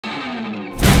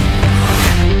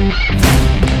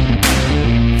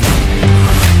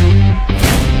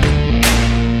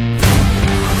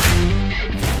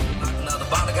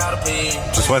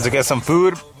Went to get some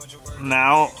food.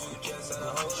 Now,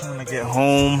 trying to get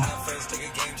home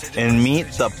and meet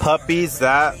the puppies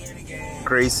that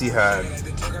Gracie had.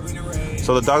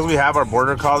 So the dogs we have are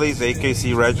Border Collies,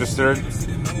 AKC registered,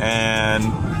 and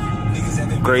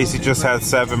Gracie just had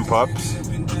 7 pups.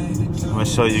 I'm gonna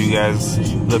show you guys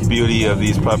the beauty of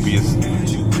these puppies.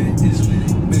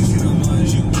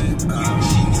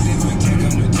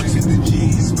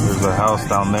 There's the house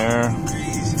down there.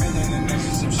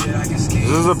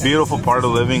 This is a beautiful part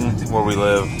of living where we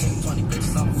live.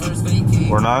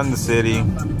 We're not in the city,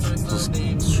 just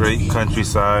straight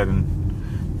countryside and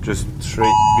just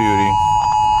straight beauty.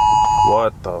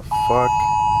 What the fuck?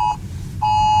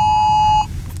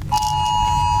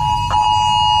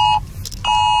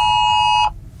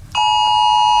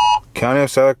 County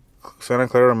of Santa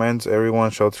Clara reminds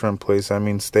everyone shelter in place. That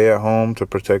means stay at home to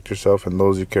protect yourself and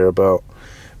those you care about.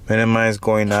 Minimize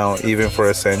going out, even for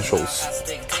essentials.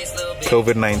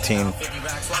 COVID-19.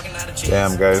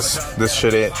 Damn, guys. This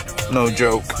shit ain't no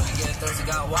joke.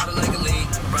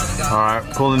 Alright,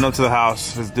 pulling up to the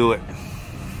house. Let's do it.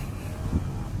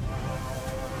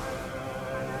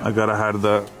 I gotta hide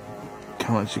the...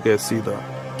 Can't let you guys see the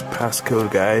passcode,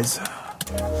 guys.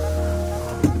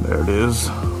 There it is.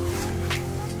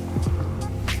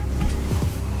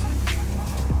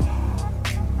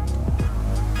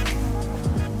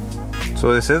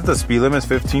 So they said the speed limit is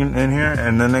 15 in here,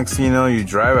 and the next thing you know, you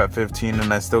drive at 15,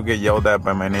 and I still get yelled at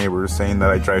by my neighbors saying that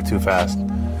I drive too fast.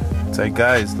 It's like,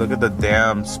 guys, look at the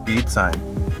damn speed sign.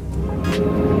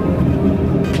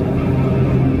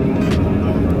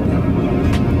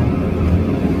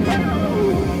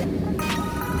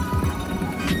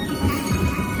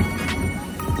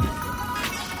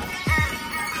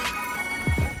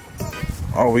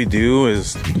 All we do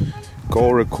is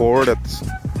go record at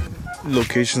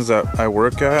locations that I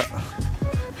work at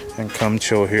and come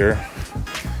chill here.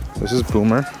 This is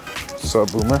Boomer. What's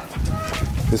up, Boomer?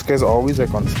 This guy's always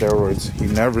like on steroids. He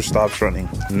never stops running.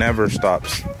 Never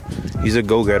stops. He's a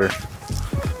go-getter.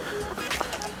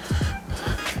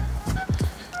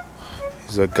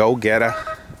 He's a go-getter.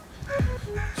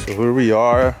 So here we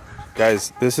are.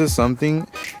 Guys, this is something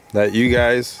that you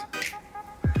guys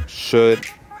should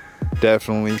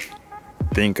definitely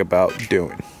think about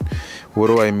doing. What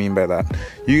do I mean by that?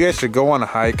 You guys should go on a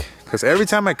hike, because every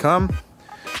time I come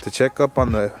to check up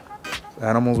on the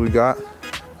animals we got,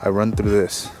 I run through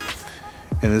this.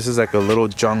 And this is like a little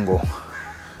jungle,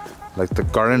 like the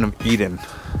Garden of Eden.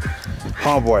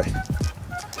 Oh boy,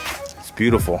 it's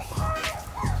beautiful,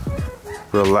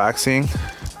 relaxing.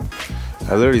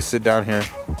 I literally sit down here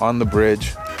on the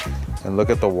bridge and look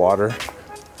at the water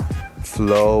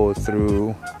flow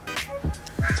through.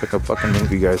 It's like a fucking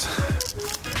movie, guys.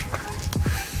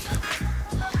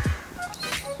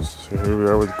 Here we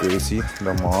are with Gracie,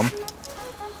 the mom,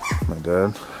 my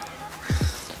dad,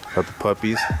 got the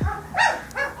puppies.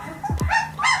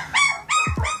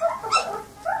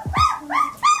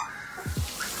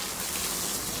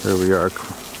 Here we are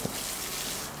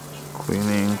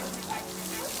cleaning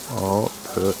all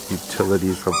the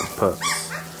utilities of the pups.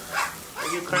 What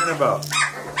are you crying about?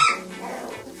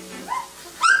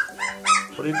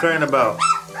 What are you crying about?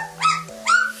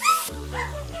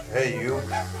 Hey, you.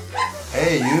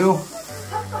 Hey, you!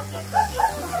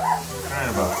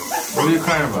 What are you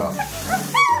crying about?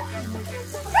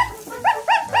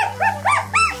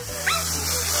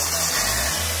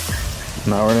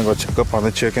 Now we're gonna go check up on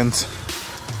the chickens.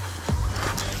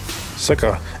 It's like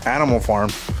an animal farm,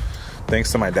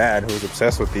 thanks to my dad, who's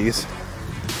obsessed with these.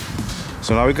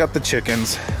 So now we got the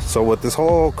chickens. So with this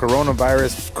whole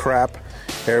coronavirus crap,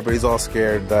 everybody's all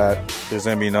scared that there's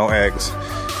gonna be no eggs.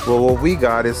 Well, what we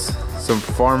got is some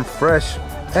farm fresh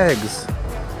eggs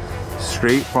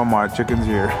straight from our chickens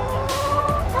here.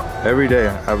 Every day,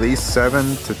 at least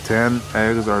 7 to 10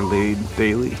 eggs are laid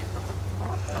daily.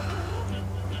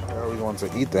 I always want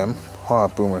to eat them. Huh,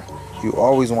 Boomer? You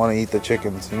always want to eat the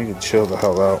chickens. You need to chill the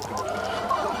hell out.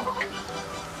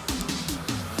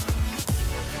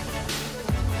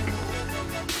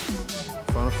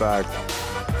 Fun fact,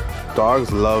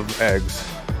 dogs love eggs.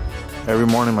 Every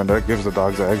morning my dad gives the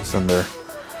dogs eggs, and they're,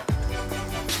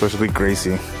 especially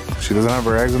Gracie. If she doesn't have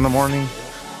her eggs in the morning,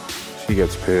 she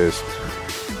gets pissed.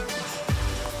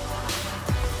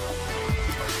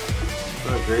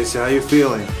 So Gracie, how you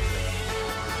feeling?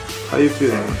 How you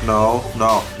feeling? No,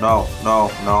 no, no, no,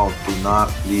 no. Do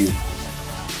not leave.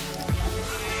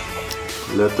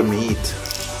 Let them eat.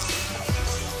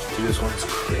 Dude, this one's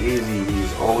crazy.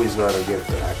 He's always got to get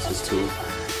the access to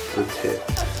the tit.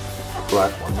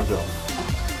 Black one. Look at him.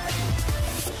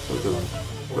 Look at him.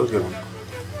 Look at him.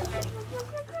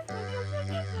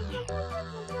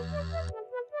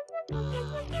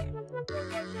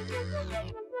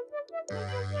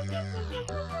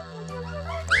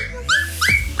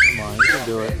 Come on, you can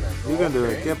do it. You can do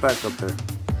it. Get back up there.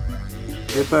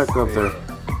 Get back up there.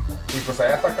 Y pues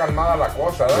allá está calmada la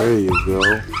cosa, ¿verdad? There you go.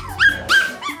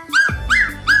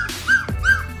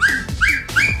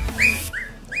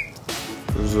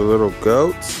 There's the little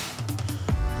goats.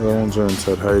 The other ones are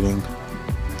inside hiding.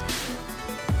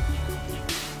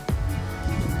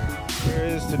 There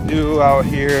is to do out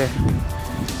here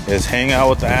is hang out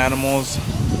with the animals,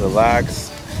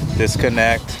 relax,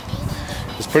 disconnect.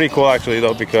 It's pretty cool actually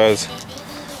though, because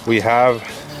we have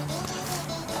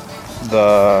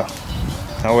the,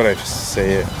 how would I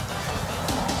say it?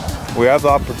 We have the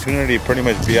opportunity to pretty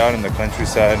much be out in the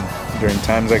countryside during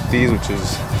times like these, which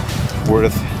is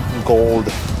worth gold.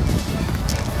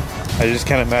 I just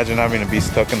can't imagine having to be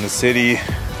stuck in the city,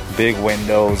 big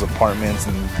windows, apartments,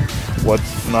 and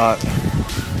whatnot,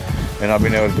 and not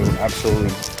being able to do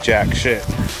absolutely jack shit.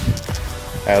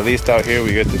 At least out here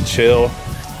we get to chill,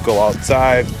 go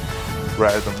outside,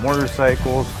 ride the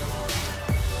motorcycles,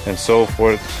 and so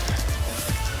forth.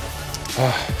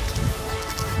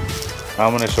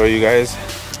 I'm gonna show you guys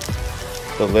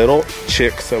the little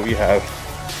chicks that we have.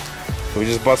 We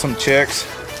just bought some chicks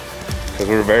because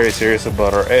we're very serious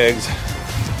about our eggs,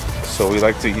 so we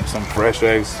like to eat some fresh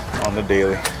eggs on the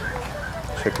daily.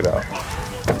 Check it out.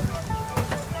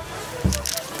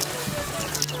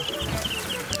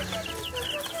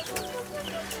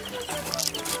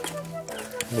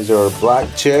 These are our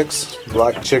black chicks,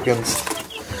 black chickens,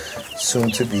 soon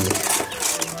to be.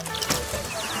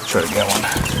 Try to get one.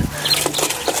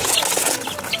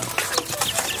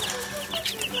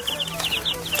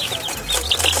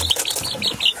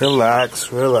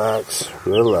 Relax, relax,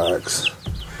 relax.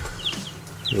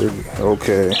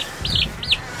 Okay.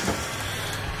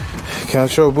 Can't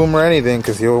show Boomer anything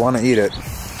because he'll want to eat it.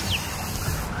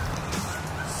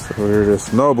 So we're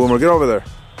just, no, Boomer, get over there.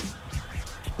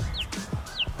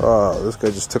 Oh, this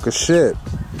guy just took a shit.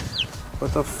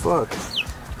 What the fuck?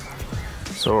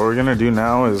 So what we're gonna do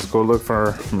now is go look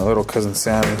for my little cousin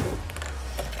Sammy.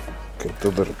 Get the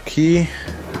little key.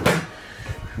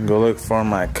 And go look for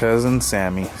my cousin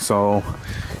Sammy. So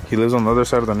he lives on the other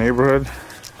side of the neighborhood.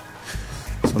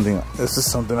 This is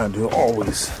something I do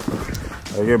always.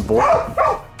 I get bored.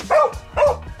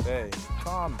 Hey,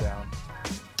 calm down.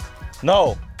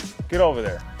 No, get over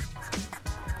there.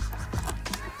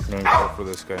 I'm gonna go for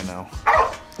this guy now.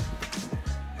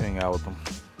 Hang out with him.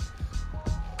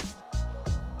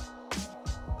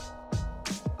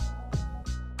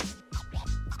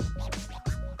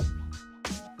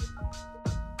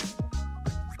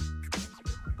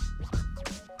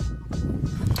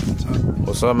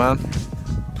 What's up, man?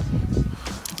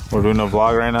 We're doing a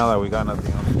vlog right now that we got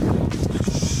nothing on.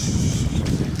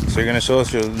 So you're gonna show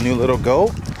us your new little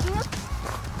goat? Yeah.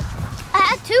 I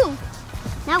had two,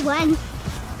 not one.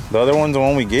 The other one's the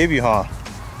one we gave you, huh?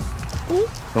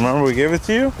 Remember we gave it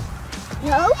to you?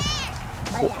 No.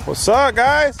 What's up,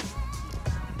 guys?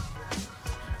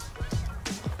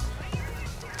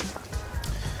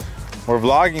 We're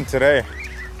vlogging today.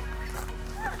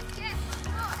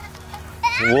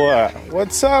 What?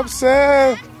 What's up,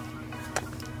 Seth?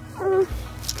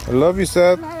 I love you,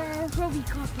 Seth.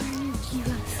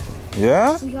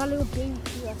 Yeah? We got a little baby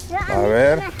here. A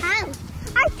ver.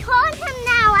 I told him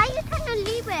now. I just had to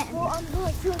leave it. Well, I'm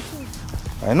going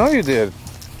to. I know you did.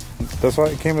 That's why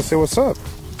I came to say what's up.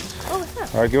 Oh, what's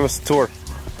up? All right, give us a tour.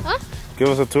 Huh? Give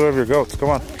us a tour of your goats. Come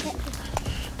on.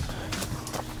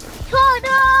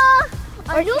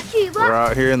 Ta-da! Are you Chiba? We're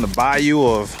out here in the bayou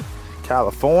of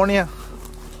California.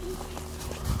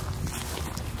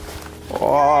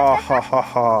 Oh, ha, ha,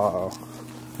 ha.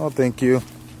 Oh, thank you.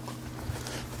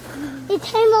 It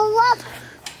came up.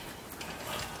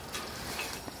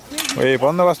 Wait, ¿pa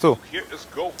dónde vas tú? Let's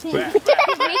go back.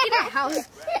 Making a house.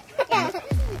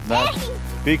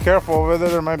 Be careful over there.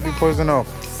 There might be poison oak.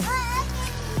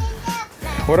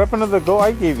 What happened to the goat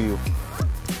I gave you?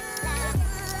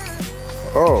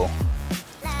 Oh.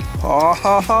 Oh,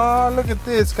 ha, ha. Look at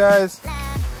this, guys.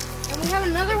 And we have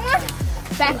another one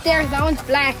back there. That one's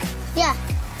black. Yeah.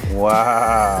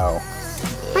 Wow.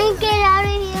 We get out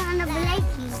of here on a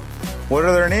Blackie. What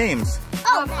are their names?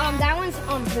 Oh, that one's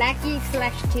on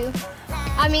Blackie/2.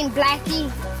 I mean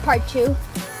Blackie Part 2.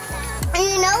 And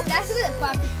you know that's what the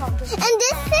puppy called. And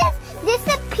this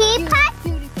is pea pie.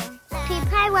 Pea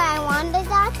pie where I wanted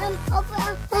that. Open.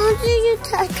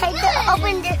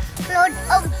 Open the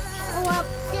close.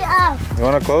 You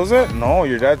want to close it? No,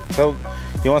 your dad told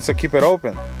he wants to keep it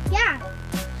open. Yeah.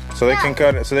 So they can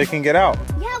cut it. So they can get out.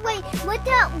 Yeah. Wait. What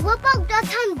about that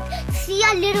time? See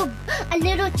a little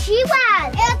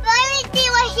chihuahua. If I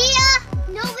was here.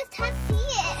 No, it's time to see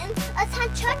it.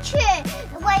 can't touch it.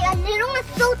 Wait, a little one's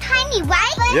so tiny,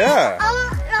 right? Yeah.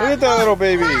 Look at that little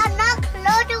baby. I'm not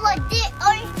close to a dick.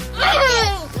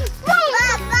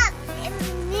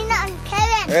 Nina and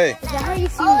Kevin. Hey, Is that how you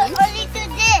see me? Only to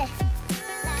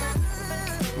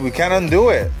this. we can't undo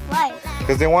it. Why?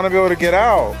 Because they want to be able to get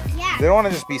out. Yeah. They don't want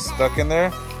to just be stuck in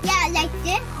there. Yeah, like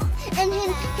this. And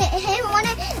him wanna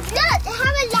look, have a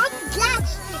long black.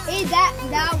 Is that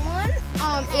one?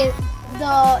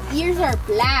 The ears are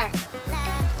black.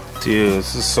 Dude,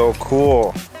 this is so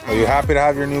cool. Are you happy to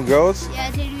have your new goats? Yeah,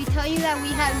 did we tell you that we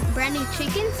have brand new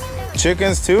chickens?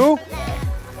 Chickens too?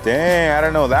 Dang, I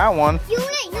didn't know that one. You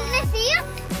wanna see them?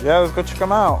 Yeah, let's go check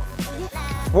them out.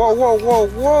 Whoa, whoa, whoa,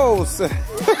 whoa.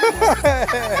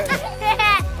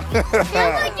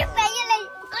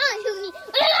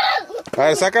 All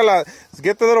right, sácala. Let's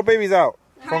get the little babies out.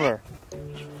 Come there.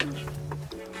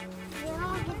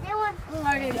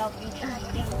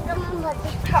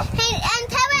 Hey, and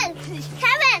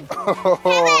Kevin!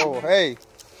 Oh, hey.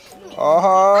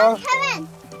 Uh-huh. Kevin!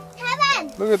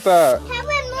 Look at that.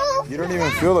 Kevin, move! You don't even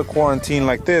feel the quarantine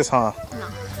like this, huh? No.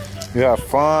 You have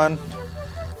fun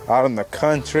out in the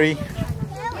country. And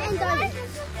is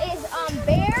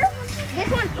bear. This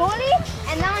one's golden,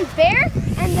 and that one's bear,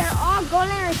 and they're all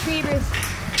golden retrievers.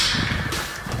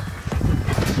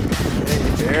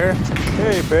 Hey, bear.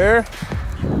 Hey, bear.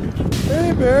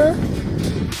 Hey, bear.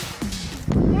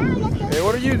 Hey,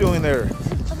 what are you doing there?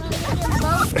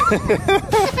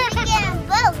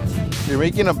 You're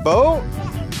making a boat?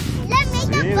 Let's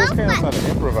make See, a this kind of bonfire. how to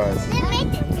improvise.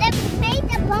 Let's make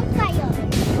a bonfire.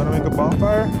 You want to make a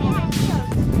bonfire? Yeah.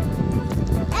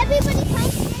 Everybody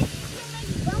comes to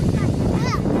make a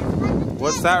bonfire.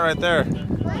 What's that right there?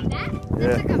 What's that? Yeah.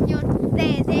 That's a camión.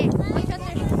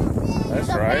 That's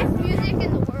the right. best music in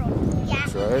the world. Yeah.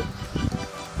 That's right.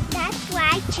 That's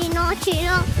right, Chino.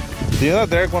 Do you know that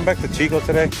Derek went back to Chico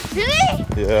today? Really?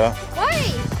 Yeah. Why?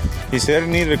 He said he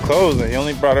needed clothes and he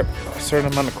only brought a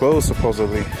certain amount of clothes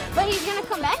supposedly. But he's gonna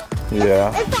come back? Yeah.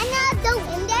 If I know the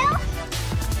window.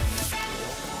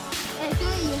 It's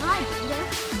really hard,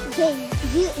 okay,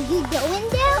 you go in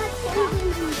there?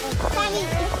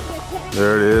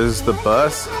 There it is, the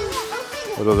bus.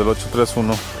 Pero del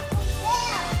 831.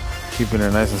 Keeping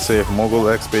it nice and safe. Mogul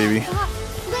X, baby.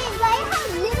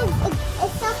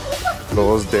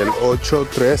 Los del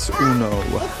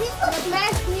 831.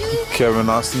 Kevin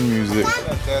Austin music.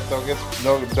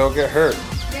 Don't get hurt.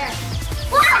 Yeah.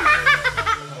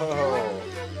 Oh.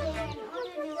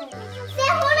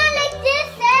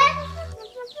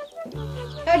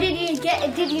 Oh,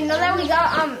 did you know that we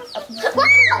got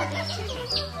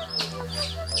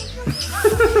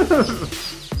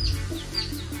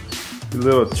You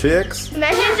little chicks.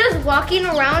 Imagine just walking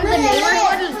around the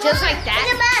neighborhood just like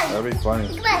that. That'd be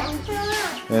funny.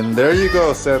 And there you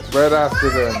go, Seth, right after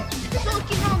them.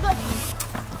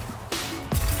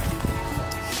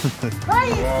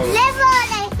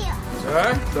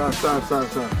 Stop.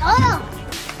 Oh,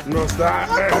 No, stop.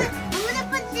 I'm gonna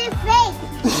put this face.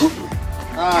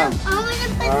 I'm gonna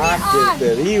put que this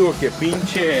te digo que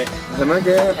pinche. Además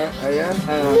que allá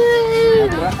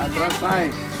atrás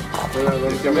hay. Pero lo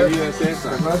que me diga es esa.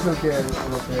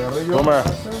 Toma.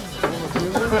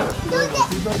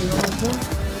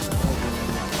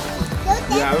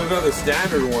 Yeah, those are the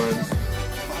standard ones.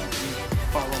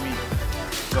 Follow me.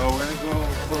 So we're gonna go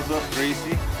close up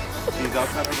Gracie. She's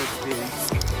outside of her cage.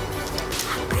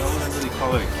 We don't really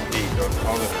call it a cage, we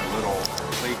call it a little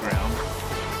playground.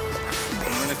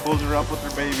 I'm gonna close her up with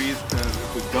her babies because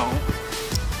if we don't.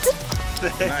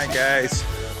 Good night, guys.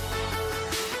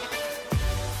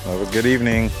 Have a good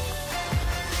evening.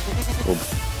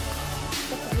 There's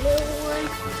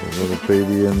a little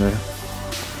baby in there.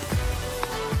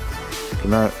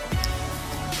 Good night.